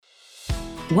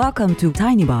Welcome to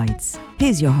Tiny Bites.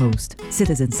 Here's your host,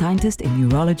 citizen scientist in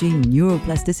neurology,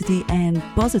 neuroplasticity, and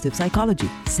positive psychology,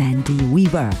 Sandy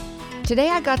Weaver. Today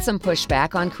I got some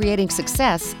pushback on creating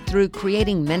success through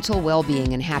creating mental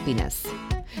well-being and happiness.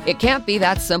 It can't be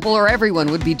that simple or everyone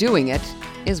would be doing it,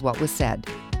 is what was said.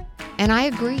 And I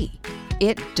agree.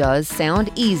 It does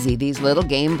sound easy, these little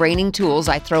game-braining tools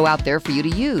I throw out there for you to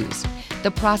use.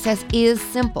 The process is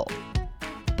simple,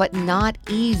 but not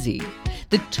easy.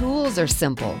 The tools are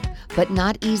simple, but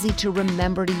not easy to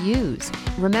remember to use.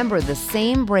 Remember, the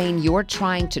same brain you're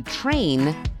trying to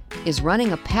train is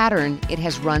running a pattern it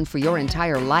has run for your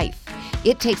entire life.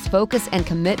 It takes focus and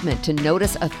commitment to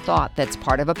notice a thought that's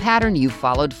part of a pattern you've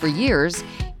followed for years,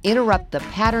 interrupt the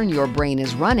pattern your brain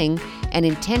is running, and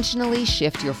intentionally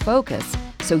shift your focus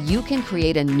so you can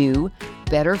create a new,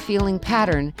 better-feeling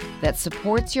pattern that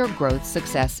supports your growth,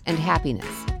 success, and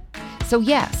happiness. So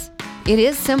yes, it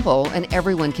is simple and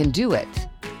everyone can do it.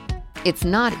 It's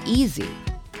not easy,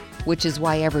 which is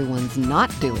why everyone's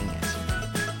not doing it.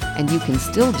 And you can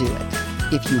still do it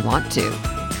if you want to.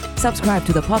 Subscribe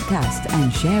to the podcast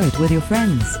and share it with your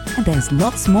friends. And there's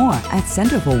lots more at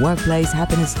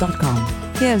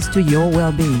centerforworkplacehappiness.com. Here's to your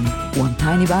well-being, one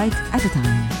tiny bite at a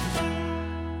time.